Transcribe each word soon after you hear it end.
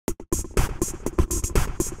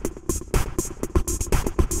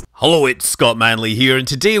Hello, it's Scott Manley here, and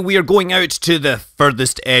today we are going out to the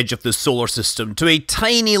furthest edge of the solar system, to a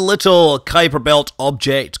tiny little Kuiper Belt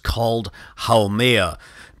object called Haumea.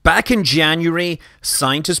 Back in January,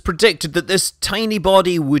 scientists predicted that this tiny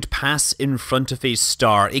body would pass in front of a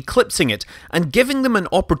star, eclipsing it, and giving them an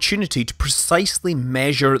opportunity to precisely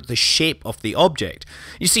measure the shape of the object.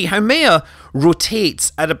 You see, Haumea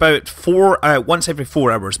rotates at about once every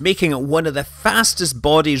 4 hours, making it one of the fastest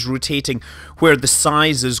bodies rotating where the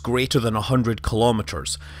size is greater than 100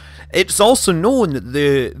 kilometers. It's also known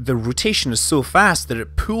that the rotation is so fast that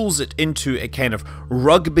it pulls it into a kind of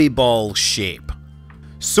rugby ball shape.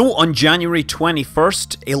 So on January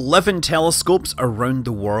 21st, 11 telescopes around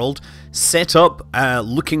the world set up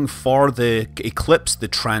looking for the eclipse, the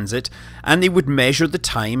transit, and they would measure the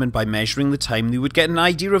time, and by measuring the time they would get an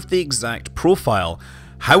idea of the exact profile.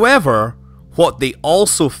 However, what they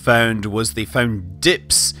also found was they found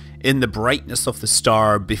dips in the brightness of the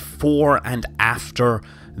star before and after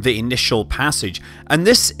the initial passage, and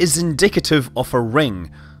this is indicative of a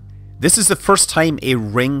ring. This is the first time a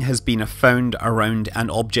ring has been found around an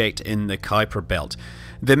object in the Kuiper Belt.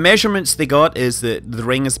 The measurements they got is that the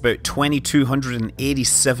ring is about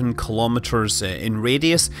 2,287 kilometers in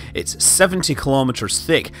radius. It's 70 kilometers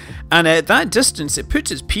thick, and at that distance it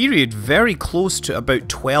puts its period very close to about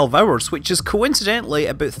 12 hours, which is coincidentally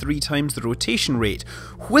about 3 times the rotation rate.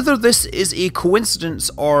 Whether this is a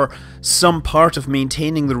coincidence or some part of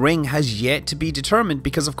maintaining the ring has yet to be determined,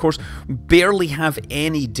 because of course we barely have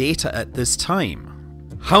any data at this time.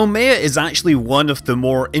 Haumea is actually one of the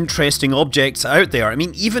more interesting objects out there. I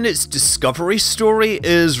mean, even its discovery story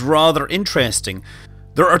is rather interesting.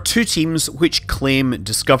 There are 2 teams which claim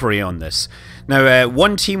discovery on this. Now,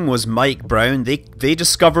 one team was Mike Brown. They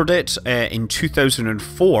discovered it in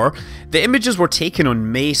 2004. The images were taken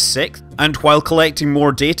on May 6th, and while collecting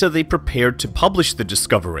more data, they prepared to publish the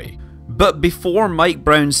discovery. But before Mike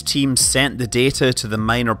Brown's team sent the data to the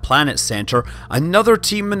Minor Planet Center, another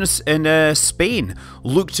team in Spain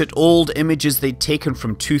looked at old images they'd taken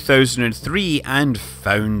from 2003 and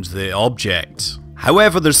found the object.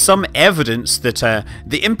 However, there's some evidence that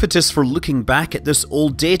the impetus for looking back at this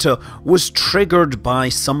old data was triggered by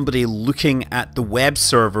somebody looking at the web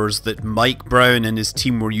servers that Mike Brown and his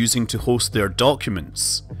team were using to host their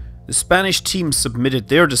documents. The Spanish team submitted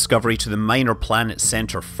their discovery to the Minor Planet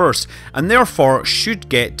Center first, and therefore should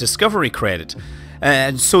get discovery credit.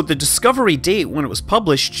 And so the discovery date when it was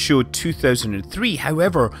published showed 2003,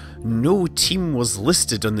 however, no team was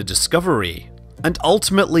listed on the discovery. And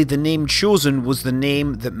ultimately the name chosen was the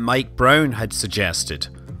name that Mike Brown had suggested.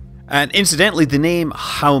 And incidentally, the name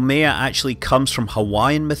Haumea actually comes from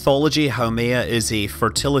Hawaiian mythology. Haumea is a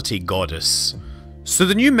fertility goddess. So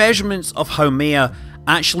the new measurements of Haumea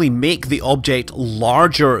actually make the object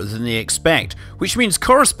larger than they expect, which means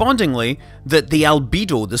correspondingly that the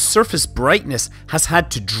albedo, the surface brightness, has had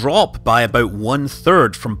to drop by about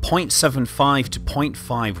 1/3 from 0.75 to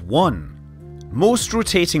 0.51. Most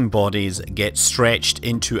rotating bodies get stretched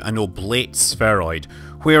into an oblate spheroid,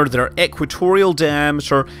 where their equatorial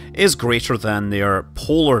diameter is greater than their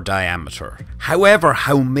polar diameter. However,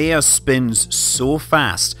 Haumea spins so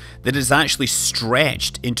fast that it is actually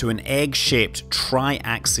stretched into an egg-shaped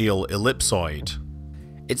triaxial ellipsoid.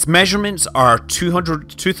 Its measurements are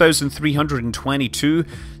 2,322,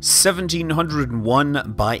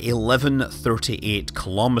 1,701 by 1,138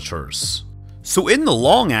 kilometers. So in the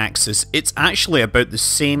long axis, it's actually about the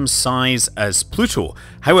same size as Pluto.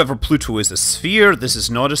 However, Pluto is a sphere, this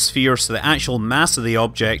is not a sphere, so the actual mass of the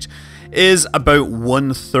object is about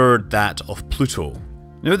 1/3 that of Pluto.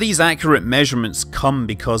 Now, these accurate measurements come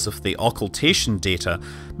because of the occultation data,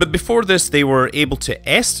 but before this they were able to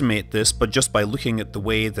estimate this just by looking at the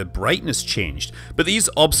way the brightness changed. But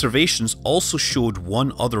these observations also showed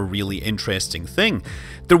one other really interesting thing.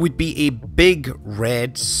 There would be a big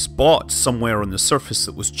red spot somewhere on the surface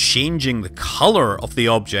that was changing the colour of the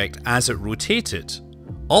object as it rotated.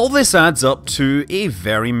 All this adds up to a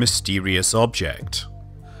very mysterious object.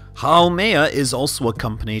 Haumea is also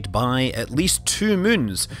accompanied by at least 2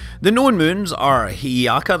 moons. The known moons are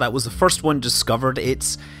Haumea, that was the first one discovered.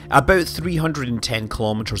 It's about 310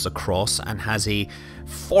 kilometers across and has a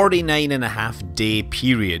 49.5 day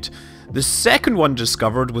period. The second one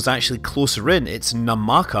discovered was actually closer in. It's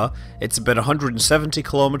Namaka. It's about 170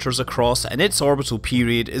 kilometers across and its orbital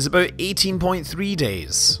period is about 18.3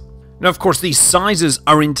 days. Now, of course, these sizes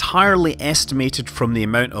are entirely estimated from the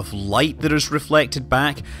amount of light that is reflected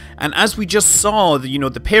back, and as we just saw,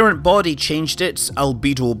 the parent body changed its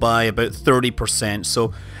albedo by about 30%,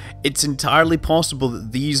 so it's entirely possible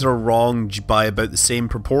that these are wrong by about the same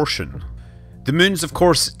proportion. The moons, of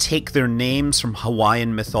course, take their names from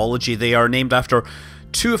Hawaiian mythology. They are named after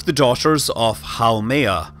two of the daughters of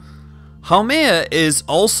Haumea. Haumea is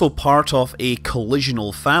also part of a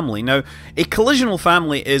collisional family. Now, a collisional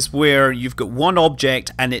family is where you've got one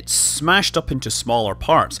object and it's smashed up into smaller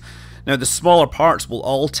parts. Now, the smaller parts will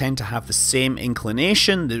all tend to have the same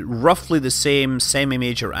inclination, roughly the same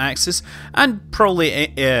semi-major axis, and probably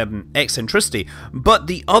eccentricity, but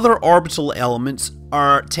the other orbital elements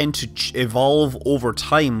tend to evolve over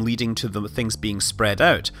time, leading to the things being spread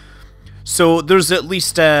out. So there's at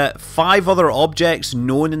least 5 other objects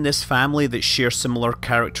known in this family that share similar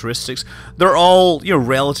characteristics. They're all,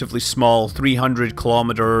 relatively small, 300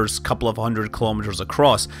 kilometers, couple of 100 kilometers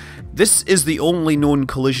across. This is the only known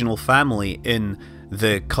collisional family in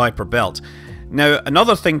the Kuiper Belt. Now,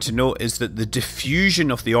 another thing to note is that the diffusion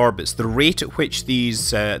of the orbits, the rate at which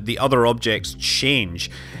these the other objects change,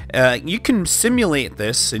 you can simulate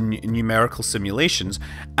this in numerical simulations,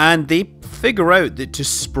 and they figure out that to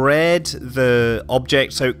spread the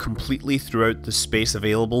objects out completely throughout the space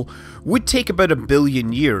available would take about 1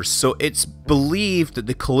 billion years. So it's believed that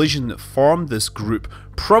the collision that formed this group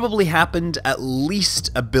probably happened at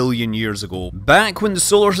least 1 billion years ago, back when the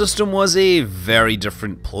solar system was a very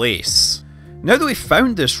different place. Now that we've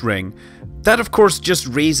found this ring, that of course just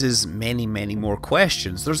raises many more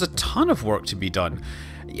questions. There's a ton of work to be done.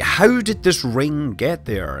 How did this ring get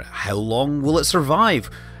there? How long will it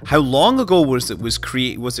survive? How long ago was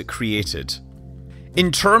it created?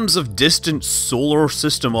 In terms of distant solar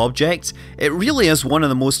system objects, it really is one of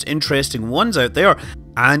the most interesting ones out there,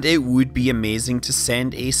 and it would be amazing to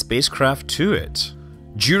send a spacecraft to it.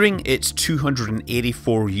 During its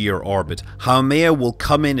 284-year orbit, Haumea will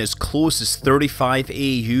come in as close as 35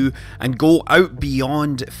 AU and go out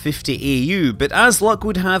beyond 50 AU, but as luck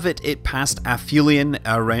would have it, it passed aphelion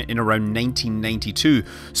in around 1992,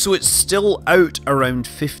 so it's still out around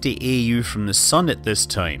 50 AU from the Sun at this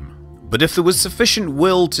time. But if there was sufficient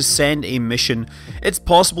will to send a mission, it's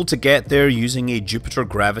possible to get there using a Jupiter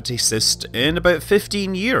gravity cyst in about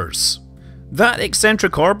 15 years. That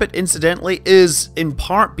eccentric orbit, incidentally, is in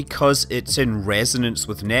part because it's in resonance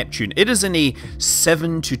with Neptune. It is in a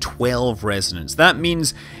 7 to 12 resonance. That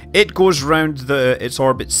means it goes around its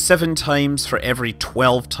orbit 7 times for every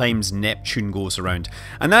 12 times Neptune goes around.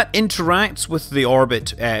 And that interacts with the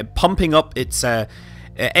orbit, pumping up its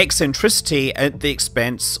eccentricity at the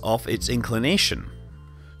expense of its inclination.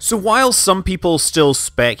 So while some people still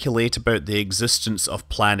speculate about the existence of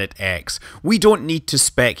Planet X, we don't need to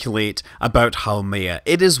speculate about Haumea.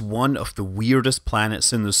 It is one of the weirdest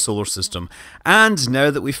planets in the solar system, and now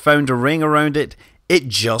that we've found a ring around it, it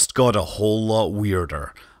just got a whole lot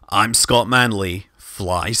weirder. I'm Scott Manley,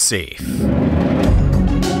 fly safe.